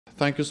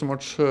Thank you so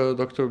much,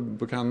 Dr.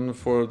 Buchanan,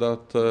 for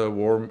that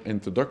warm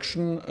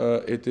introduction.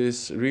 It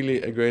is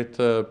really a great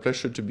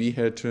pleasure to be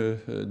here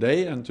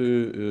today and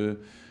to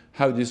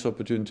have this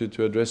opportunity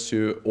to address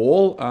you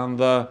all.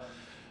 And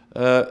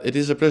it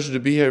is a pleasure to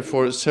be here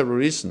for several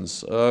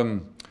reasons.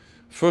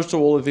 First of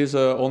all, it is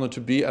an honor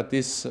to be at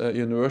this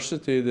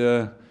university.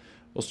 The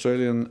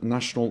Australian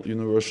National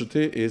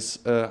University is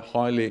a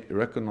highly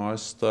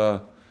recognized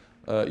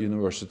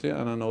university,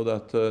 and I know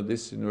that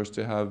this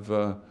university have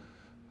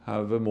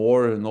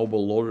more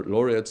Nobel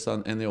laureates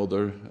than any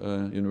other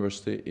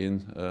university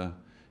in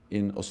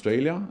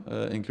Australia,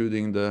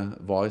 including the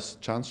Vice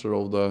Chancellor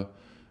of the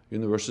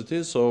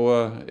university.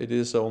 So it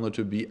is an honor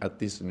to be at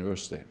this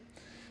university.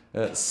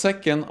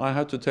 Second, I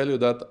have to tell you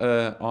that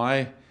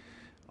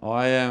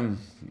I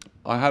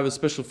have a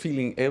special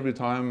feeling every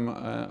time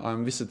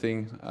I'm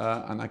visiting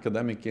an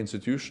academic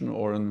institution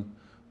or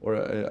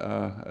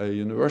a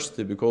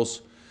university,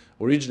 because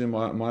originally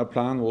my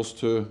plan was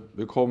to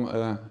become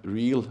a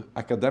real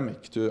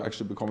academic, to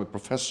actually become a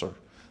professor.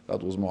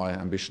 That was my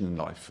ambition in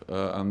life.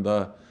 And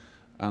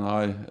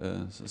I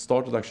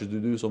started actually to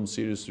do some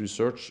serious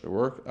research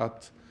work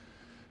at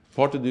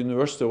partly the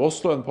University of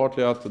Oslo and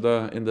partly at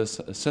in the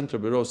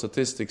Central Bureau of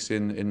Statistics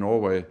in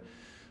Norway,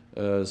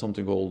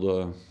 something called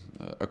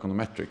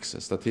econometrics,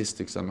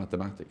 statistics and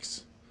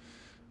mathematics.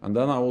 And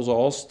then I was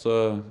asked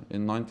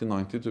in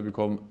 1990 to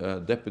become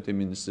Deputy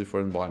Minister for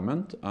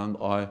Environment,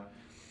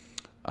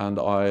 and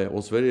I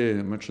was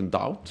very much in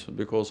doubt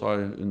because I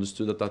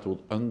understood that that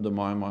would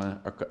undermine my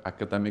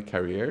academic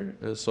career.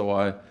 So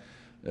I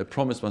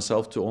promised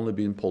myself to only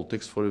be in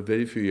politics for a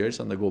very few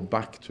years and then go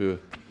back to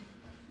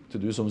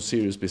do some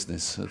serious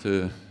business,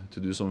 to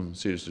do some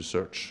serious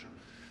research.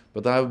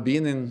 But I have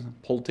been in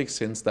politics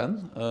since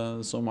then,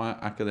 so my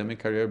academic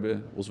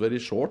career was very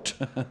short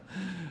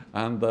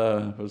and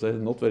was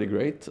not very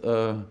great.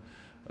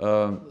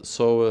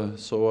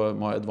 So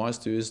my advice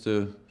to you is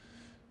to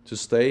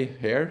stay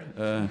here.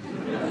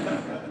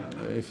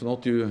 If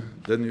not,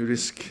 then you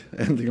risk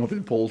ending up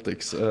in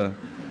politics,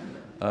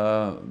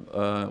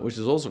 which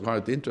is also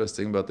quite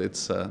interesting, but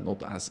it's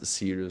not as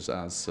serious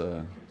as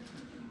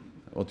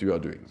what you are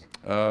doing.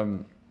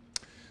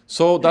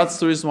 So that's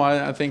the reason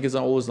why I think it's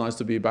always nice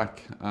to be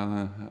back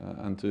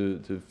and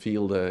to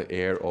feel the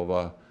air of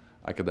an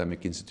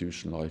academic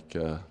institution like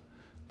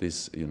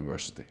this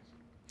university.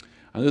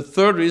 And the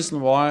third reason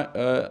why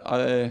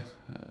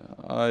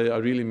I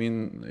really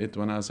mean it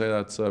when I say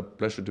that it's a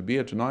pleasure to be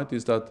here tonight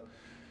is that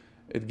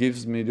it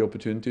gives me the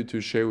opportunity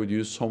to share with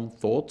you some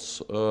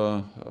thoughts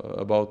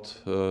about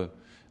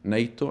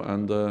NATO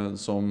and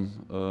some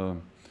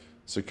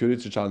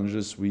security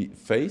challenges we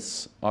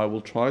face. I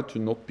will try to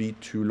not be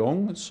too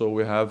long, so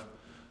we have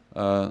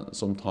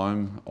some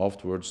time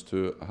afterwards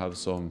to have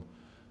some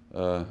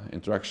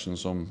interaction,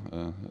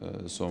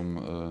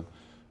 some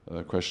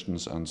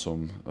questions and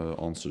some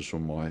answers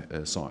from my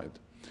side.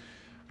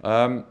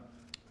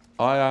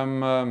 I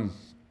am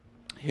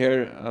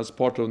here as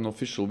part of an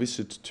official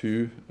visit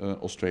to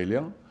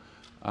Australia,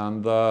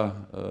 and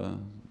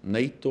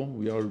NATO.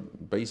 We are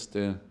based.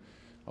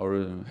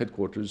 Our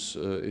headquarters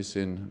is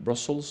in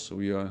Brussels.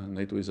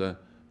 NATO is a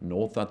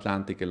North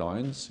Atlantic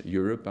alliance,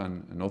 Europe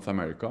and North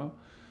America.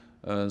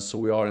 So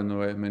we are in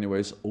many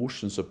ways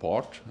oceans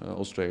apart,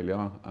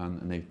 Australia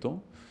and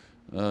NATO.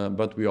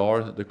 But we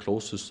are the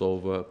closest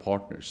of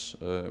partners.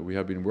 We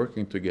have been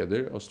working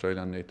together,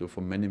 Australia and NATO,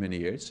 for many, many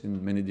years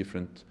in many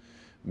different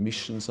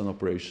missions and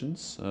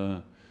operations,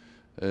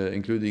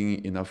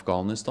 including in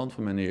Afghanistan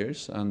for many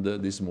years. And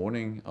this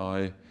morning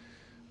I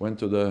went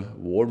to the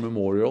War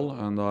Memorial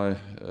and I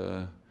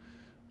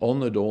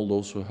honored all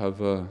those who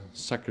have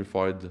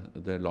sacrificed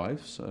their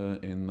lives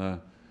in the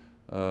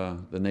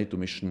NATO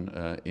mission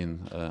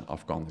in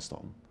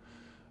Afghanistan.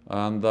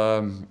 And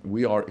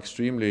we are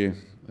extremely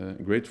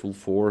grateful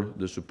for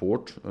the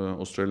support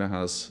Australia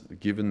has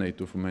given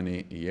NATO for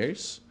many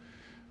years.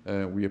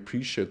 We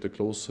appreciate the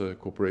close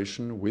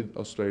cooperation with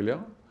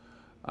Australia,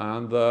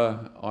 and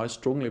I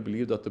strongly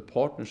believe that the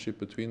partnership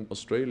between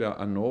Australia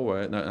and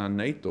Norway and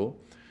NATO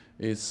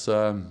has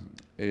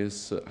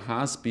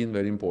been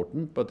very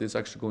important, but it's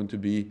actually going to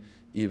be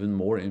even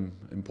more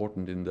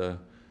important in the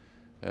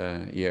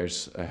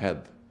years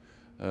ahead,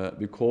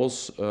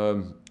 because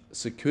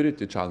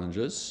security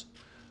challenges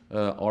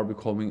are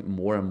becoming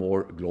more and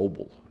more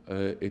global.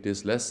 It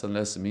is less and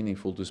less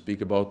meaningful to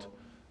speak about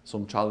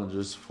some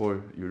challenges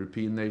for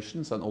European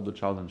nations and other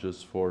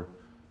challenges for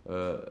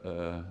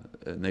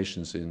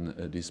nations in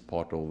this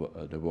part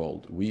of the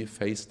world. We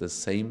face the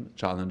same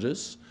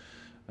challenges,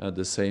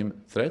 the same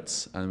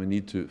threats, and we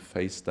need to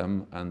face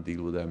them and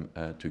deal with them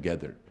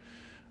together.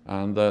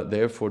 And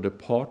therefore the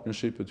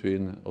partnership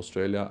between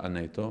Australia and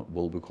NATO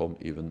will become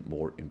even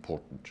more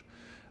important.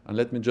 And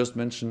let me just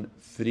mention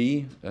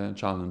three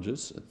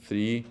challenges,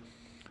 three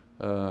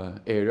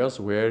areas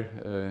where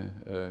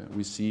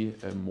we see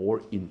a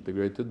more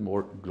integrated,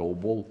 more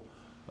global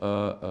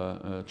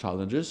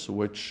challenges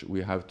which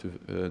we have to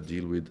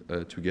deal with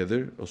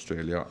together,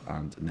 Australia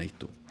and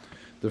NATO.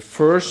 The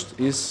first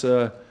is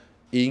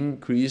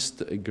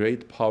increased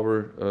great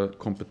power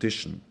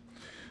competition.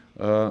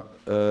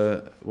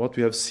 What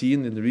we have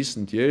seen in the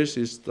recent years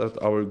is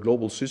that our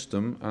global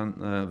system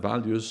and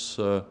values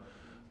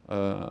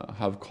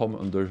have come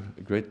under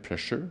great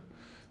pressure.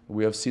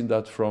 We have seen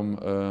that from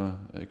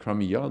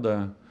Crimea,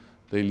 the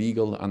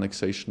illegal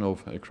annexation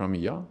of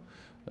Crimea,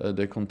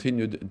 the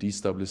continued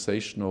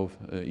destabilization of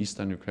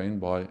eastern Ukraine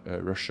by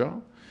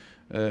Russia.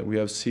 We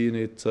have seen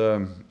it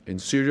in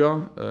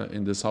Syria,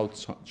 in the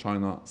South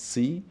China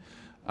Sea,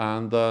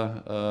 and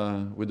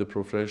with the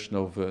proliferation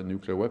of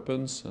nuclear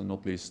weapons, and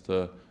not least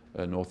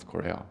North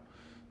Korea.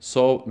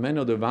 So many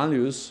of the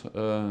values,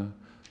 the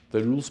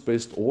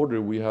rules-based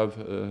order we have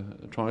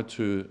tried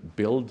to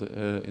build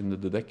in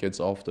the decades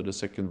after the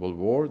Second World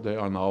War, they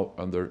are now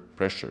under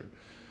pressure.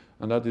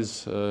 And that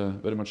is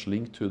very much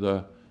linked to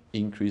the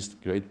increased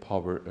great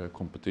power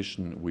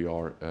competition we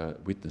are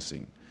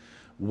witnessing.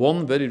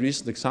 One very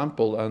recent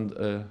example, and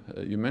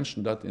you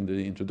mentioned that in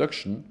the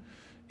introduction,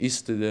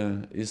 is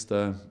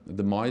the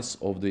demise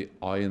of the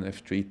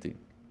INF Treaty.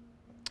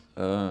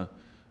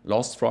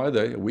 Last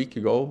Friday, a week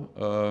ago,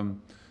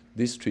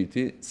 this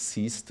treaty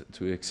ceased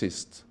to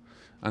exist.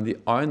 And the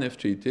INF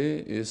Treaty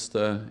is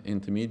the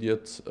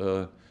Intermediate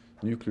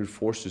Nuclear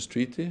Forces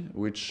Treaty,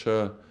 which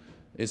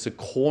is a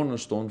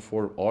cornerstone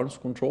for arms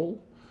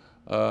control.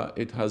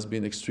 It has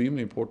been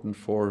extremely important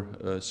for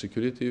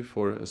security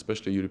for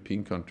especially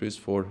European countries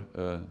for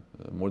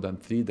more than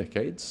 3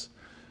 decades.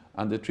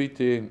 And the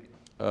treaty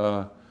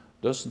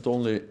doesn't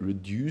only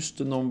reduce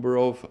the number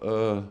of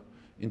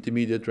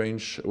intermediate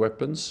range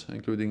weapons,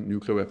 including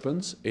nuclear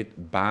weapons,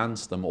 it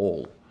bans them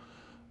all.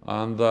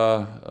 And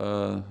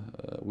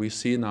we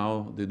see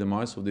now the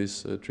demise of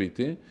this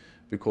treaty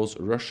because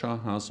Russia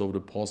has over the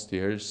past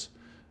years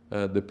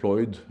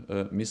deployed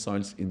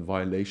missiles in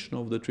violation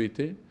of the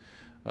treaty.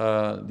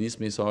 These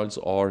missiles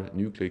are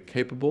nuclear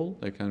capable.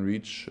 They can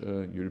reach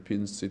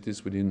European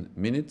cities within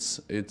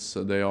minutes.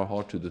 They are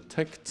hard to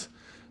detect.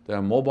 They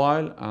are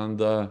mobile, and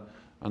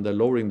they're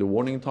lowering the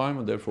warning time,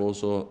 and therefore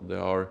also they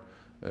are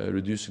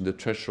reducing the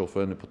threshold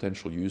for any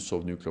potential use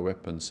of nuclear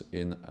weapons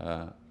in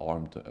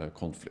armed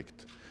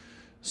conflict.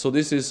 So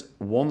this is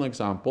one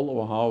example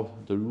of how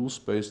the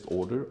rules-based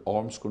order,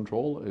 arms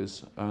control,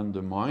 is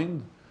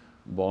undermined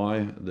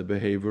by the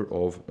behavior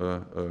of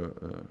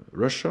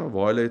Russia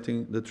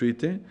violating the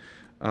treaty,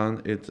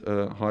 and it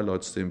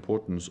highlights the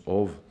importance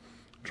of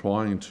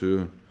trying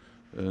to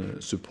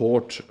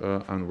support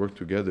and work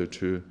together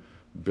to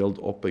build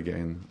up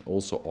again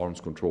also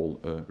arms control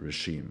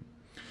regime.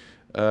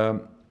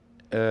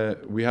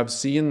 We have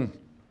seen,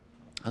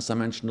 as I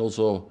mentioned,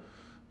 also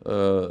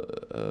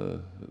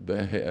the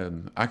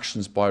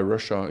actions by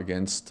Russia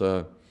against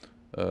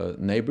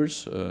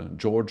neighbors,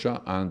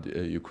 Georgia and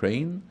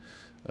Ukraine.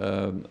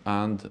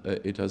 And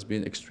it has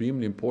been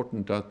extremely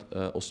important that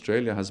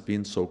Australia has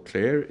been so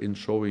clear in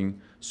showing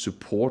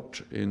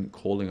support in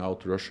calling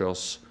out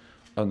Russia's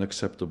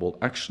unacceptable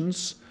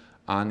actions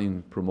and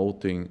in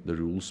promoting the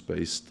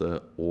rules-based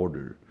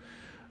order.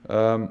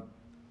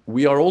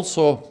 We are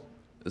also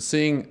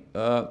seeing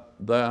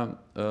the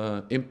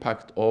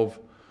impact of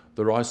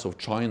the rise of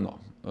China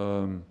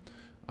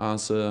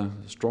as a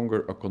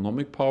stronger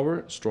economic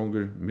power,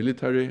 stronger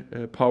military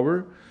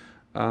power,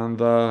 and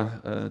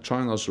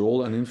China's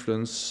role and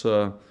influence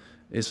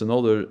is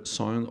another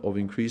sign of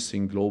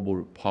increasing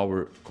global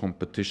power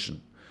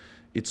competition.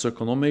 Its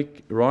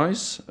economic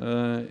rise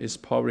is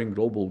powering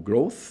global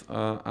growth,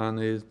 and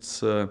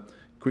it's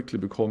quickly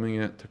becoming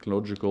a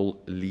technological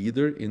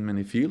leader in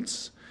many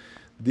fields.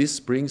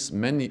 This brings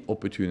many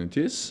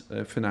opportunities,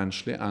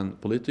 financially and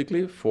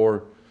politically,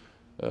 for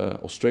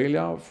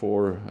Australia,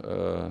 for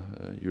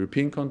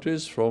European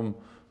countries,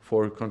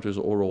 for countries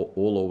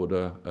all over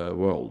the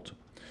world.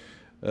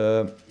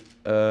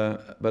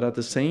 But at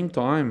the same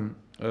time,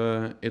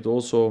 it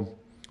also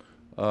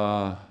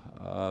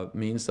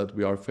means that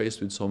we are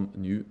faced with some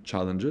new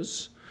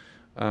challenges.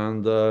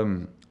 And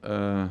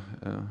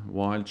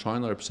while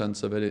China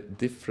represents a very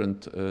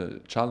different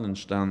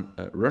challenge than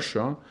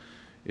Russia,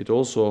 it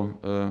also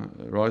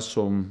raises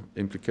some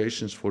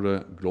implications for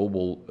the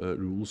global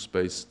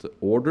rules-based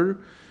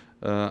order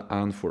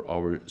and for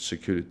our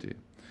security.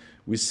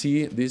 We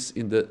see this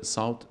in the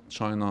South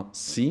China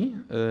Sea,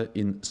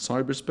 in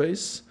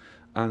cyberspace,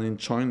 and in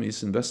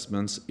Chinese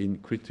investments in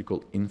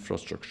critical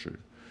infrastructure.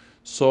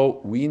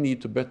 So we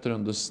need to better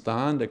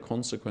understand the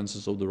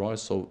consequences of the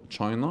rise of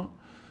China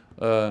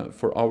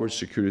for our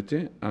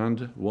security.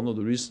 And one of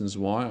the reasons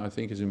why I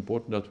think it's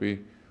important that we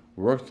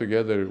work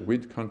together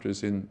with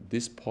countries in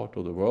this part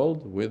of the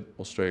world, with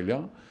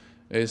Australia,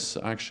 is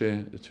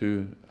actually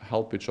to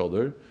help each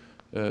other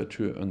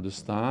to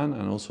understand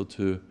and also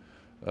to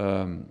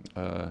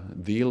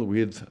deal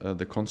with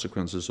the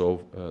consequences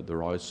of the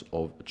rise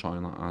of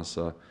China as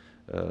an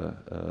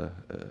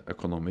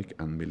economic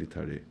and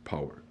military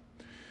power.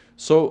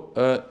 So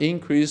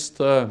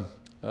increased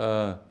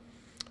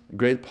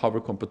great power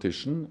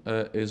competition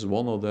is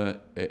one of the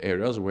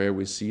areas where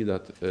we see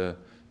that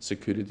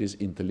security is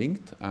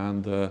interlinked,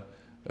 and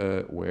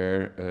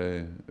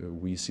where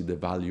we see the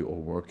value of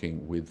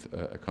working with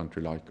a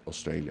country like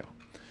Australia.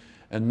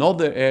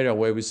 Another area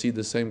where we see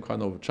the same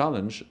kind of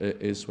challenge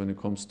is when it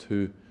comes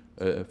to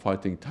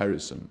fighting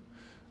terrorism.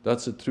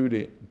 That's a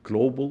truly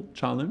global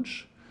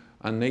challenge,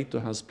 and NATO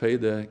has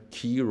played a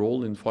key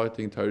role in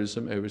fighting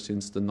terrorism ever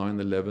since the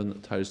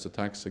 9/11 terrorist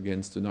attacks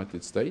against the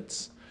United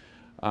States.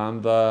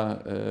 And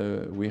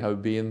we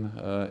have been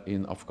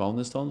in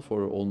Afghanistan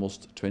for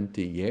almost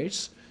 20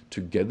 years,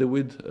 together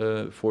with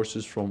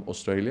forces from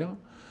Australia.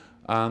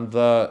 And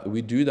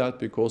we do that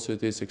because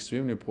it is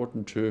extremely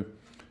important to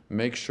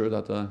make sure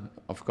that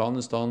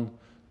Afghanistan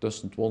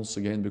doesn't once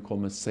again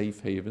become a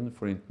safe haven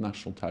for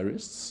international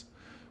terrorists,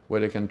 where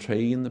they can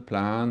train,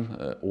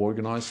 plan,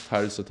 organize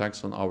terrorist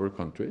attacks on our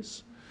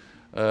countries.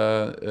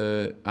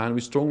 And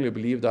we strongly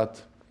believe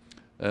that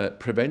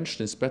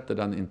prevention is better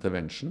than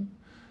intervention.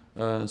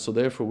 So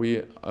therefore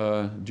we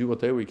do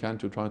whatever we can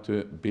to try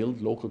to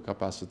build local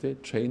capacity,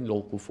 train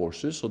local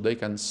forces so they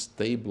can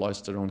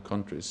stabilize their own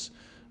countries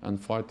and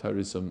fight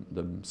terrorism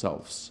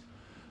themselves.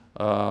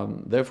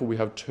 Therefore we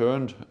have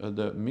turned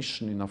the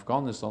mission in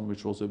Afghanistan,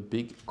 which was a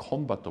big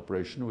combat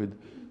operation with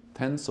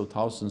tens of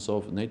thousands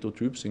of NATO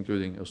troops,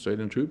 including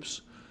Australian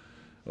troops,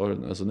 or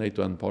as a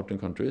NATO and partner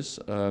countries,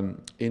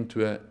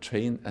 into a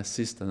train,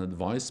 assist and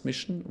advise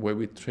mission where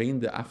we train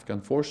the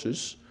Afghan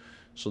forces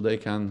so they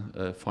can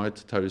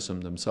fight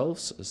terrorism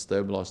themselves,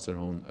 stabilize their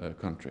own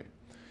country.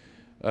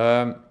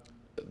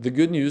 The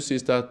good news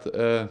is that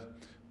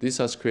this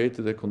has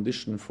created a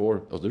condition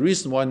for, or the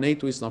reason why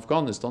NATO is in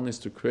Afghanistan is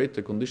to create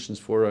the conditions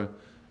for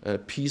a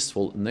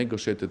peaceful,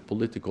 negotiated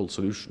political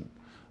solution.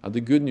 And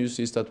the good news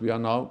is that we are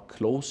now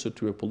closer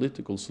to a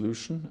political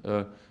solution,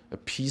 a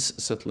peace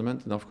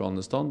settlement in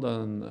Afghanistan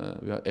than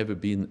we have ever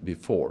been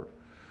before.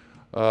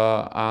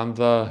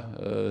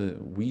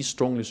 We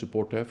strongly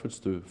support efforts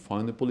to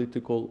find a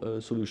political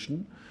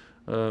solution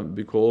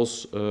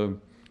because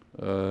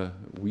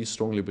we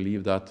strongly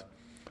believe that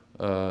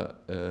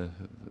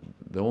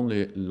the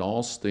only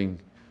lasting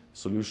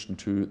solution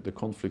to the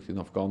conflict in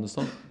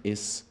Afghanistan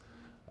is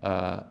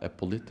a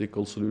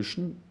political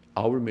solution.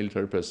 Our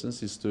military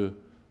presence is to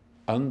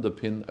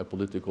underpin a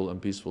political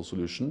and peaceful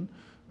solution.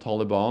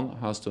 Taliban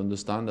has to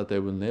understand that they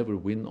will never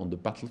win on the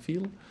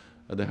battlefield.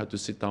 They have to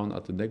sit down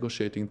at the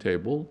negotiating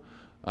table,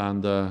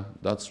 and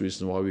that's the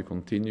reason why we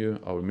continue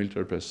our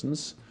military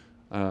presence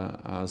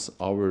as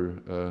our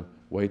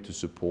way to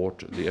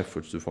support the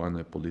efforts to find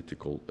a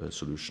political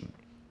solution.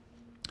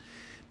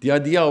 The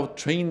idea of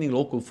training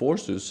local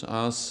forces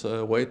as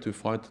a way to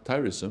fight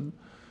terrorism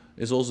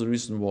is also the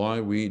reason why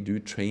we do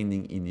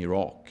training in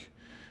Iraq.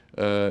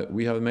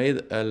 We have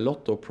made a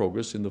lot of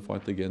progress in the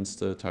fight against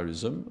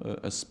terrorism,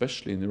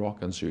 especially in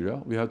Iraq and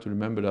Syria. We have to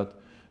remember that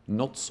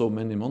not so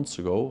many months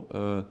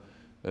ago,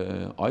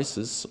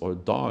 ISIS or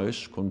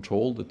Daesh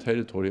controlled the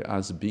territory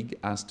as big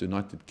as the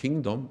United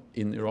Kingdom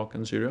in Iraq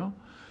and Syria.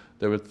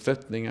 They were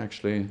threatening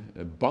actually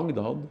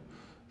Baghdad,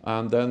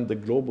 and then the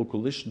global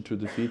coalition to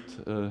defeat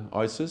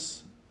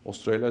ISIS.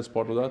 Australia is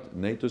part of that,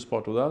 NATO is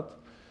part of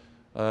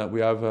that.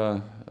 We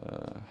have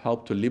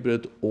helped to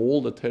liberate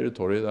all the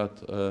territory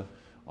that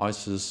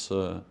ISIS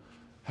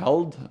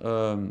held,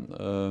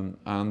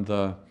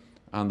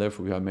 and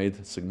therefore we have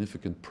made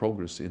significant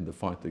progress in the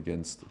fight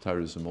against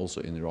terrorism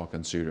also in Iraq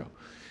and Syria.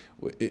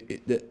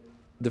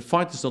 The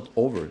fight is not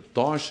over.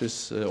 Daesh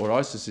or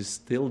ISIS is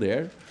still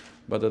there,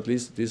 but at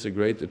least it is a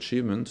great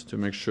achievement to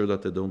make sure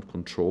that they don't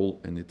control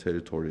any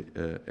territory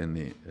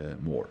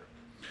anymore.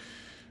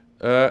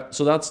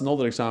 So that's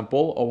another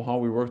example of how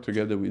we work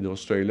together with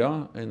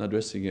Australia in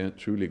addressing a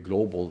truly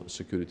global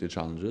security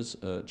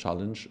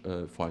challenge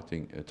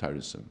fighting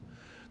terrorism.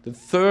 The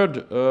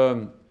third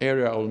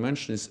area I will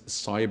mention is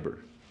cyber.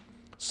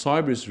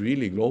 Cyber is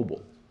really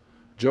global.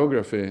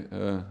 Geography,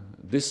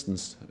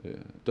 distance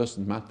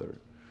doesn't matter.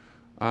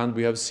 And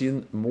we have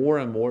seen more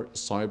and more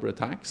cyber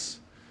attacks.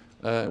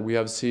 We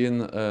have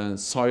seen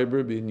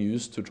cyber being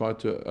used to try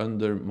to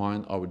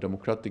undermine our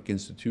democratic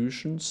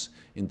institutions,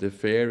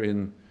 interfere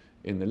in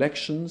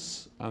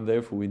elections, and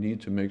therefore we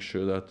need to make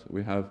sure that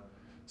we have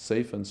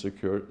safe and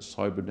secure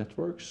cyber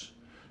networks.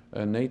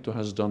 NATO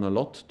has done a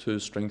lot to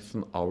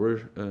strengthen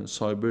our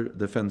cyber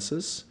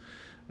defenses.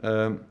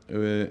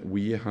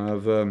 We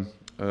have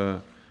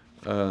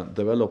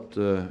developed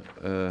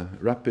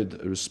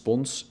rapid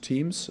response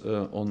teams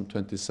on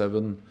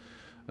 27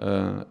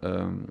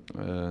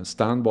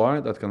 standby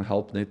that can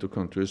help NATO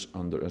countries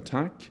under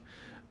attack.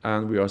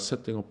 And we are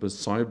setting up a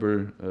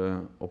cyber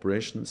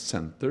operations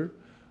center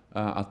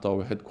at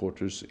our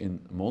headquarters in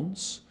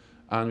Mons.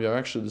 And we have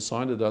actually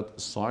decided that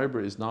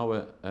cyber is now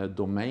a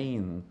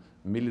domain,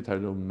 military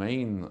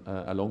domain,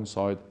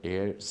 alongside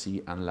air,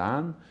 sea and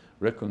land,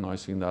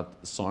 recognizing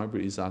that cyber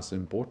is as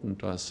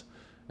important as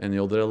any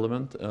other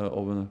element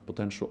of a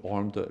potential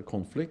armed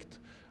conflict.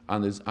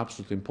 And it's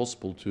absolutely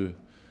impossible to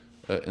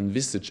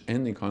envisage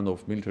any kind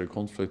of military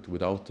conflict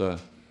without a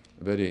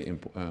very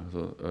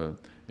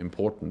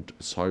important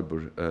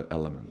cyber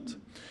element.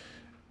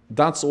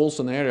 That's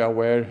also an area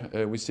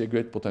where we see a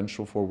great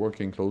potential for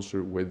working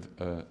closer with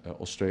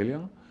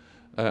Australia.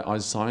 I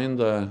signed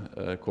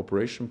a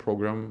cooperation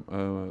program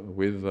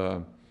with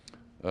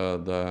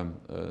the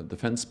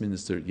defense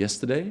minister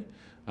yesterday,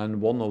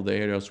 and one of the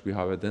areas we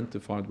have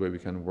identified where we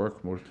can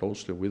work more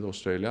closely with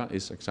Australia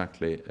is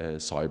exactly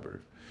cyber.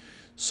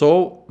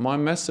 So my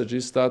message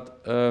is that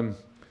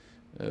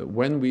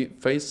when we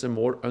face a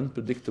more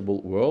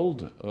unpredictable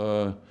world,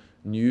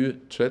 new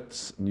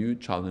threats, new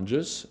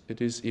challenges, it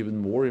is even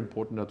more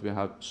important that we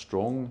have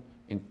strong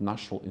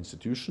international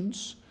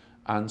institutions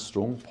and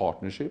strong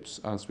partnerships,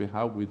 as we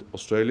have with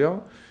Australia,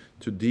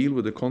 to deal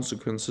with the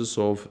consequences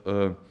of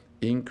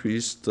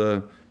increased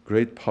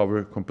great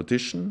power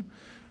competition,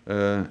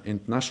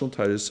 international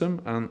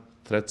terrorism, and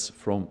threats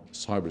from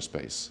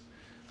cyberspace.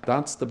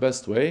 That's the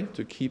best way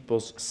to keep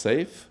us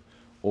safe,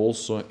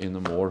 also in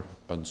a more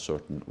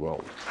uncertain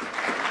world.